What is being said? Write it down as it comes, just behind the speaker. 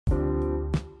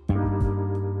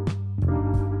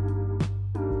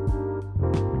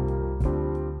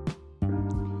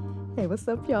what's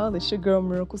up, y'all? It's your girl,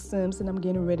 Miracle Sims, and I'm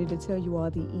getting ready to tell you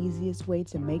all the easiest way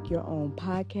to make your own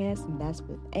podcast, and that's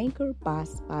with Anchor by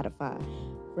Spotify.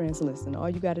 Friends, listen, all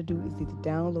you got to do is either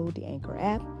download the Anchor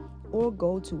app or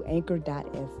go to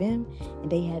anchor.fm, and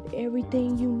they have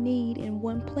everything you need in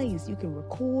one place. You can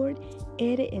record,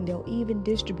 edit, and they'll even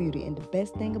distribute it. And the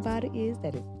best thing about it is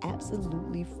that it's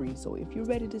absolutely free. So if you're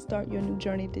ready to start your new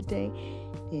journey today,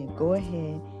 then go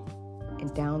ahead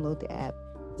and download the app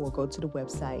or go to the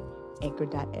website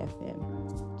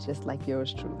anchor.fm, just like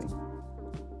yours truly.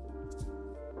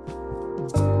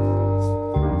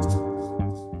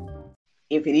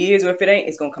 If it is or if it ain't,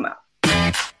 it's gonna come out.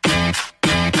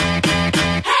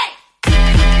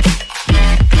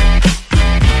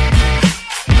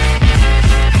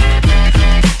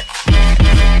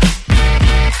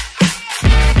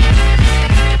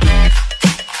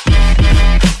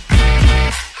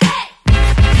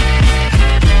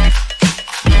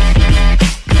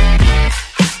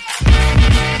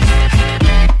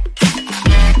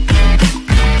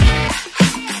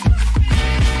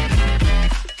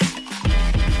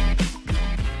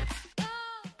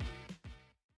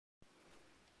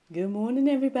 Good morning,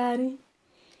 everybody.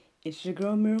 It's your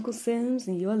girl, Miracle Sims,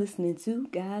 and you're listening to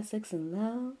God, Sex, and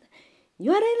Love,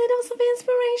 your daily dose of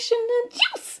inspiration and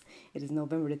juice. It is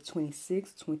November the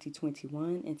 26th,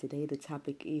 2021, and today the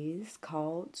topic is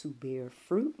called To Bear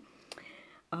Fruit.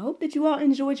 I hope that you all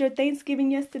enjoyed your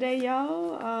Thanksgiving yesterday,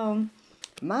 y'all.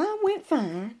 Mine went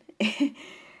fine.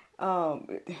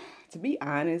 To be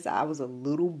honest, I was a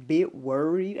little bit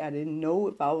worried. I didn't know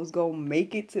if I was going to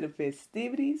make it to the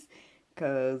festivities.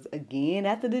 Because, again,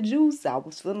 after the juice, I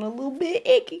was feeling a little bit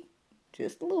icky.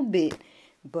 Just a little bit.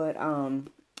 But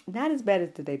not as bad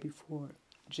as the day before.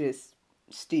 Just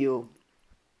still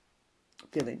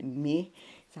feeling meh.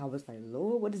 So I was like,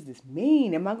 Lord, what does this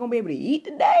mean? Am I going to be able to eat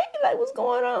today? Like, what's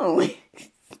going on?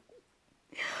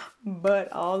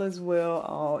 But all is well.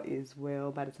 All is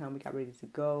well. By the time we got ready to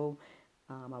go,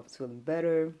 I was feeling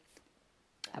better.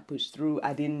 I pushed through.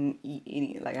 I didn't eat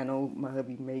any. Like, I know my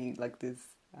hubby made like this,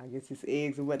 I guess it's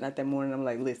eggs or whatnot that morning. I'm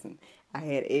like, listen, I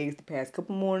had eggs the past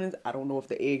couple mornings. I don't know if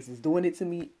the eggs is doing it to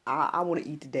me. I want to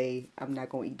eat today. I'm not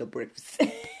going to eat the breakfast.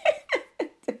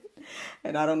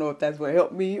 And I don't know if that's what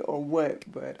helped me or what.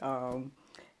 But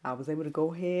I was able to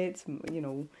go ahead,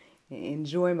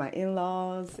 enjoy my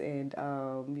in-laws and,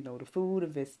 the food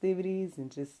and festivities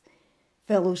and just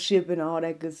fellowship and all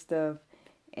that good stuff.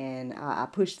 And I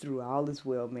pushed through. All is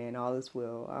well, man. All is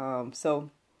well. So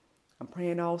I'm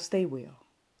praying all stay well.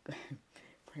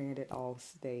 Praying that all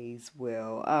stays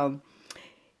well.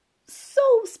 So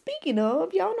speaking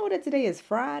of, y'all know that today is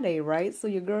Friday, right? So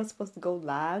your girl's supposed to go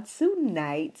live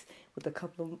tonight with a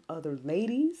couple of other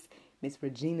ladies, Miss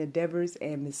Regina Devers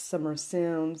and Miss Summer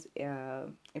Sims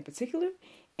in particular.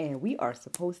 And we are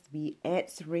supposed to be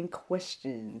answering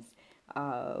questions.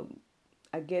 I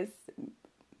guess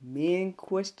men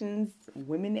questions,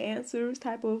 women answers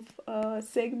type of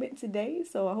segment today.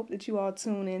 So I hope that you all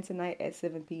tune in tonight at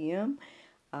 7 p.m.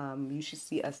 You should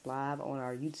see us live on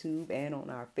our YouTube and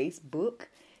on our Facebook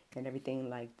and everything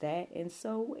like that. And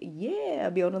so,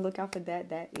 yeah, be on the lookout for that.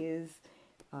 That is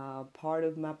part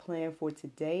of my plan for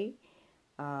today.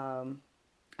 I'm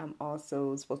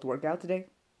also supposed to work out today.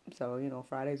 So,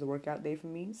 Friday's a workout day for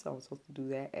me. So I'm supposed to do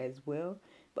that as well.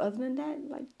 But other than that,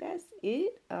 that's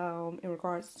it. In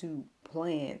regards to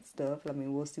planned stuff,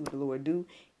 we'll see what the Lord do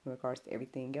in regards to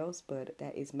everything else. But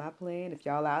that is my plan. If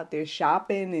y'all out there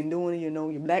shopping and doing,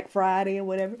 your Black Friday or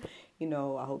whatever, I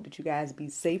hope that you guys be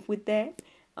safe with that.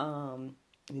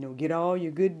 Get all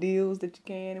your good deals that you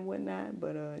can and whatnot.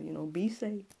 But, be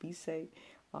safe. Be safe.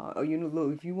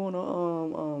 Look, if you want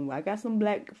to, I got some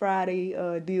Black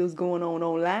Friday deals going on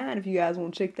online. If you guys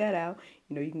want to check that out,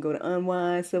 you can go to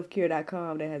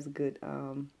unwindselfcare.com. That has a good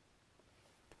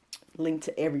link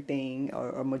to everything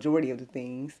or majority of the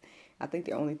things. I think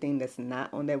the only thing that's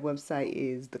not on that website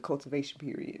is the cultivation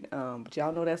period. But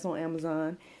y'all know that's on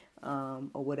Amazon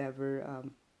or whatever.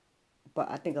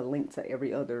 But I think a link to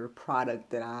every other product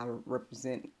that I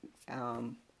represent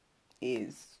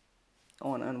is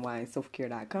on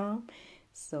unwindselfcare.com.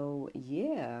 So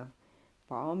yeah,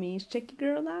 by all means, check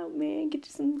your girl out, man. Get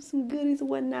you some goodies and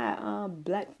whatnot.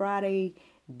 Black Friday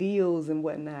deals and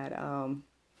whatnot.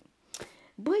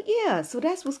 But yeah, so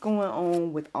that's what's going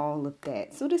on with all of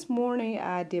that. So this morning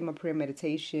I did my prayer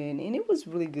meditation and it was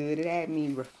really good. It had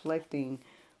me reflecting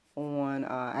on,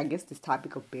 I guess, this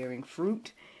topic of bearing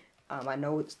fruit. I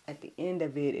know it's at the end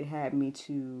of it, it had me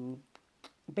to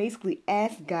basically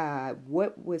ask God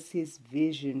what was his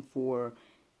vision for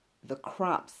the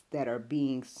crops that are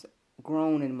being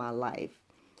grown in my life.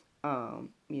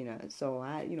 So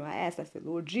I asked, I said,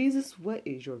 Lord Jesus, what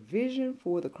is your vision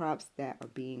for the crops that are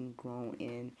being grown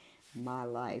in my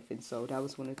life? And so that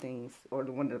was one of the things, or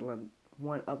one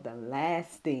of the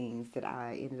last things that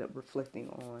I ended up reflecting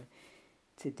on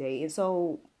today. And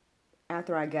so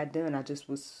after I got done, I just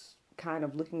was kind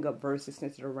of looking up verses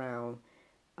centered around,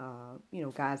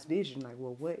 God's vision. Like,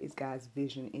 well, what is God's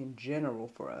vision in general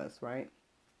for us, right?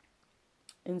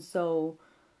 And so,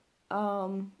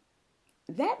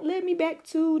 that led me back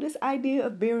to this idea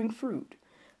of bearing fruit.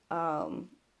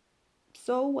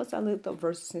 So once I looked up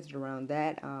verses centered around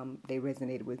that, they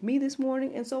resonated with me this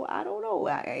morning. And so I don't know.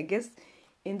 I guess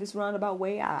in this roundabout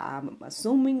way, I'm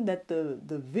assuming that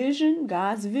the vision,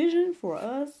 God's vision for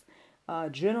us,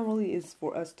 generally is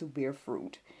for us to bear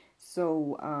fruit.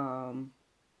 So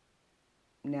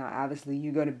now, obviously,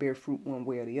 you're going to bear fruit one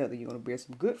way or the other. You're going to bear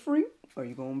some good fruit, or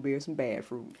you're going to bear some bad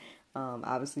fruit.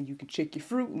 Obviously, you can check your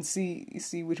fruit and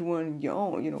see which one you're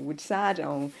on, which side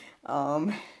you're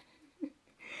on.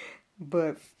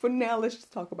 But for now, let's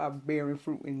just talk about bearing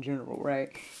fruit in general,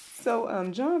 right? So,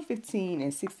 John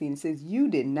 15:16, it says, "You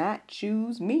did not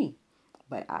choose me,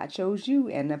 but I chose you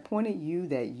and appointed you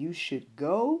that you should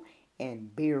go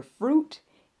and bear fruit,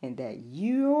 and that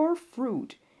your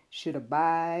fruit should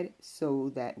abide, so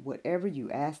that whatever you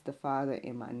ask the Father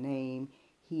in my name,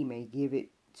 he may give it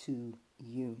to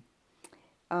you."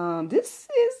 This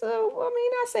is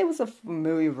I say it was a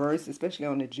familiar verse, especially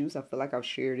on the juice. I feel like I've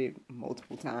shared it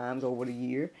multiple times over the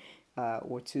year,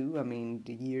 or two. I mean,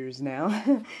 the years now,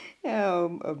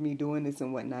 of me doing this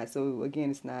and whatnot. So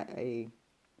again,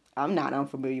 I'm not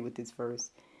unfamiliar with this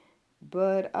verse,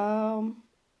 but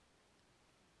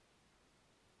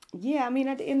yeah. I mean,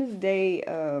 at the end of the day,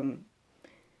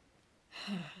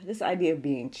 this idea of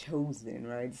being chosen,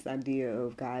 right? This idea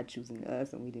of God choosing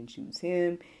us and we didn't choose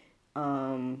Him.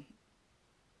 I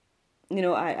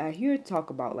hear talk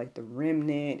about like the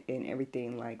remnant and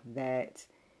everything like that.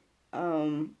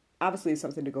 Obviously, it's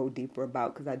something to go deeper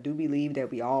about, because I do believe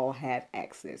that we all have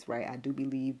access, right? I do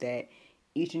believe that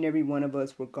each and every one of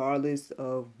us, regardless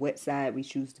of what side we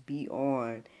choose to be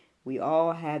on, we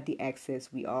all have the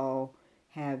access. We all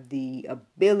have the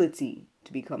ability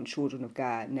to become children of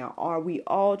God. Now, are we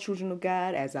all children of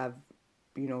God? As I've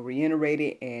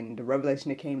reiterated, and the revelation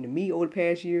that came to me over the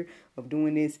past year of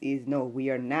doing this is, no, we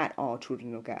are not all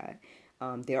children of God.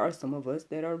 There are some of us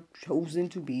that are chosen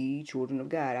to be children of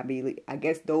God. I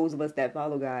guess those of us that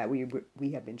follow God,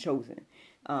 we have been chosen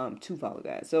to follow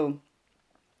God. So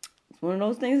it's one of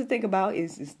those things to think about.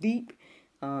 It's deep,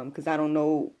 because I don't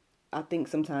know. I think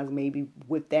sometimes maybe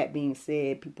with that being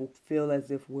said, people feel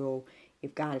as if, well,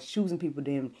 if God is choosing people,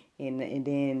 then and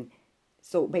then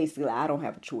so basically, I don't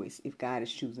have a choice if God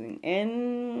is choosing.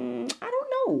 And I don't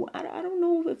know. I don't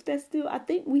know if that's still. I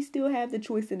think we still have the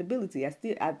choice and ability. I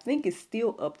think it's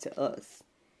still up to us.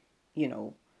 You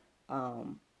know,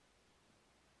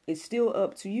 it's still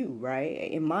up to you,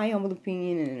 right? In my humble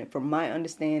opinion, and from my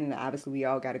understanding, obviously we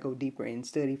all got to go deeper and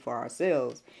study for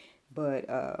ourselves. But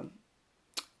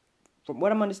from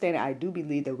what I'm understanding, I do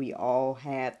believe that we all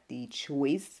have the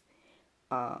choice.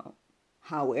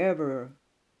 However,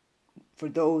 for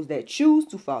those that choose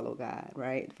to follow God,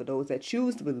 right? For those that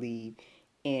choose to believe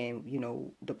in,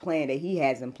 the plan that He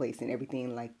has in place and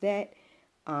everything like that,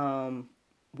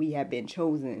 we have been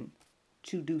chosen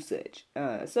to do such.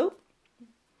 So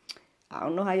I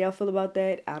don't know how y'all feel about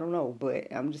that. I don't know, but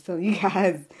I'm just telling you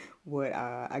guys what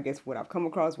what I've come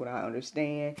across, what I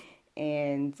understand,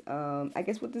 and I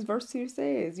guess what this verse here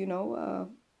says.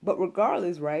 But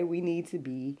regardless, right? We need to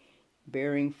be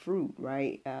bearing fruit,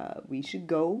 right? We should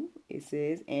go, it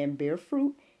says, and bear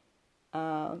fruit,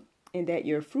 and that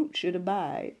your fruit should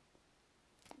abide.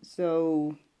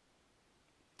 So,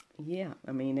 yeah,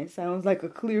 I mean, that sounds like a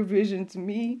clear vision to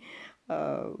me.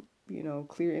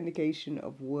 Clear indication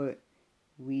of what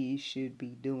we should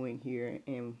be doing here,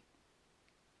 and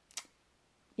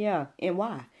yeah, and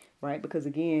why, right? Because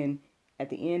again, at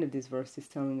the end of this verse, it's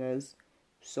telling us,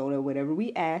 so that whatever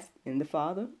we ask the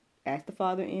Father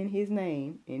in His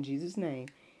name, in Jesus' name,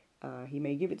 He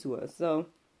may give it to us. So,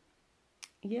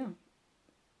 yeah,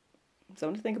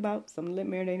 something to think about, something to let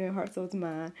marinate in your heart, soul, to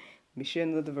mind. Let me share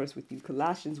another verse with you.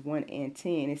 Colossians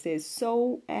 1:10. It says,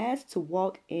 "So as to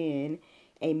walk in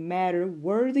a matter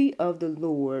worthy of the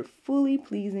Lord, fully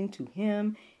pleasing to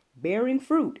Him, bearing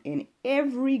fruit in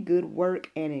every good work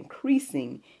and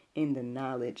increasing in the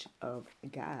knowledge of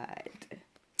God."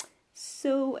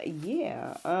 So,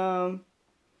 yeah,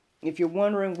 if you're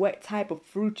wondering what type of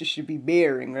fruit you should be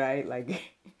bearing, right?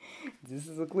 Like, this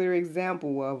is a clear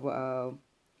example of,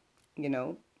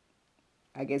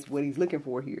 I guess what He's looking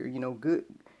for here.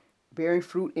 bearing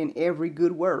fruit in every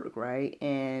good work, right?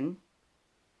 And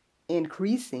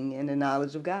increasing in the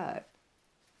knowledge of God.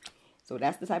 So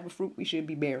that's the type of fruit we should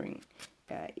be bearing,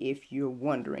 if you're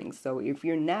wondering. So if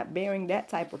you're not bearing that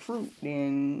type of fruit,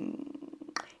 then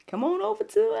come on over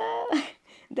to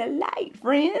the light,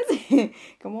 friends.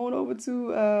 Come on over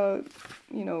to,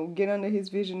 get under his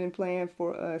vision and plan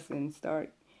for us and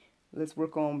let's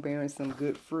work on bearing some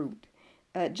good fruit.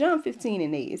 John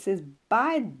 15:8, it says,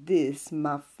 "By this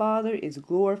my Father is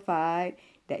glorified,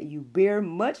 that you bear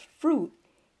much fruit,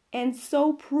 and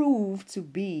so prove to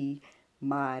be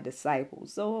my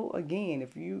disciples." So again,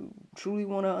 if you truly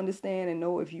want to understand and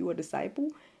know if you are a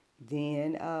disciple,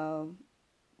 then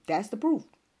that's the proof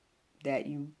that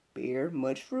you bear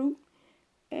much fruit.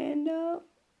 And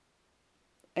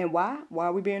why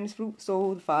are we bearing this fruit?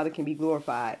 So the Father can be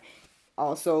glorified.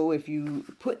 Also, if you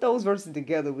put those verses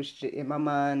together, which in my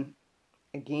mind,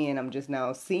 again, I'm just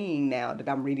now seeing now that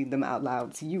I'm reading them out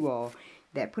loud to you all,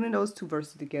 that putting those two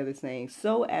verses together saying,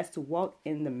 "So as to walk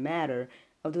in the matter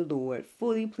of the Lord,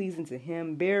 fully pleasing to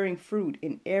him, bearing fruit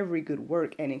in every good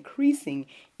work, and increasing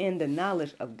in the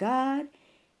knowledge of God.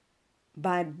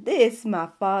 By this my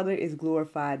Father is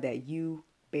glorified, that you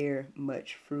bear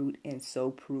much fruit, and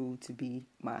so prove to be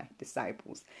my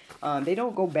disciples." They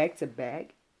don't go back to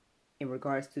back in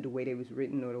regards to the way they was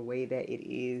written or the way that it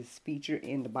is featured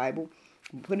in the Bible.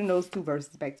 Putting those two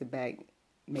verses back to back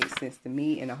makes sense to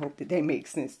me, and I hope that they make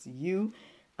sense to you.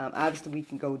 Obviously, we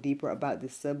can go deeper about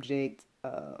this subject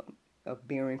of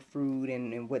bearing fruit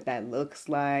and what that looks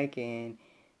like and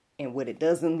what it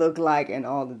doesn't look like and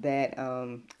all of that.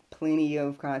 Plenty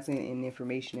of content and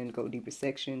information in the Go Deeper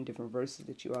section, different verses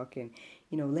that you all can,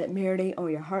 let marinate on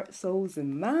your heart, souls,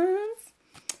 and minds.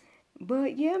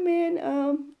 But yeah,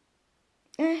 man,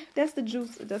 that's the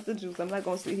juice. That's the juice. I'm not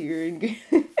going to sit here and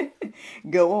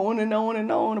go on and on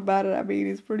and on about it. I mean,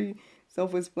 it's pretty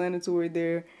self-explanatory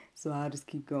there. So I'll just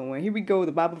keep going. Here we go.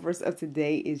 The Bible verse of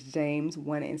today is James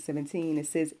 1:17. It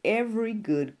says, "Every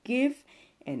good gift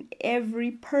and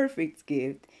every perfect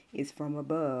gift is from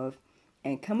above,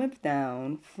 and cometh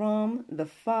down from the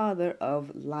Father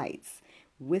of lights,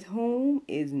 with whom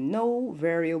is no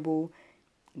variable,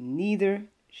 neither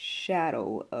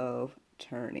shadow of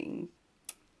turning."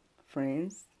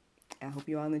 Friends, I hope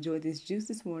you all enjoyed this juice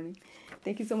this morning.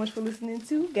 Thank you so much for listening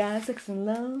to God, Sex, and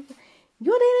Love,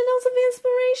 your daily dose of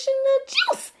inspiration, the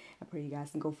juice. I pray you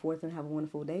guys can go forth and have a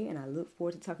wonderful day, and I look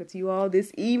forward to talking to you all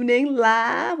this evening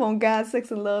live on God,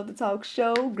 Sex, and Love, the talk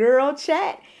show, Girl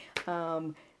Chat.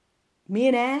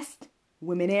 Men asked,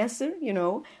 women answer,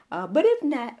 but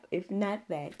if not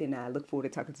that, then I look forward to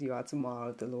talking to you all tomorrow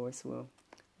if the Lord's will.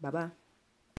 Bye-bye.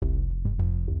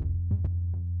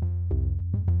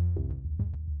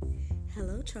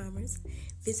 Hello, charmers.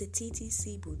 Visit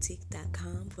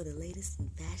ttcboutique.com for the latest in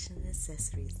fashion and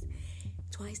accessories.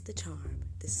 Twice the charm,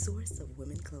 the source of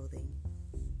women clothing.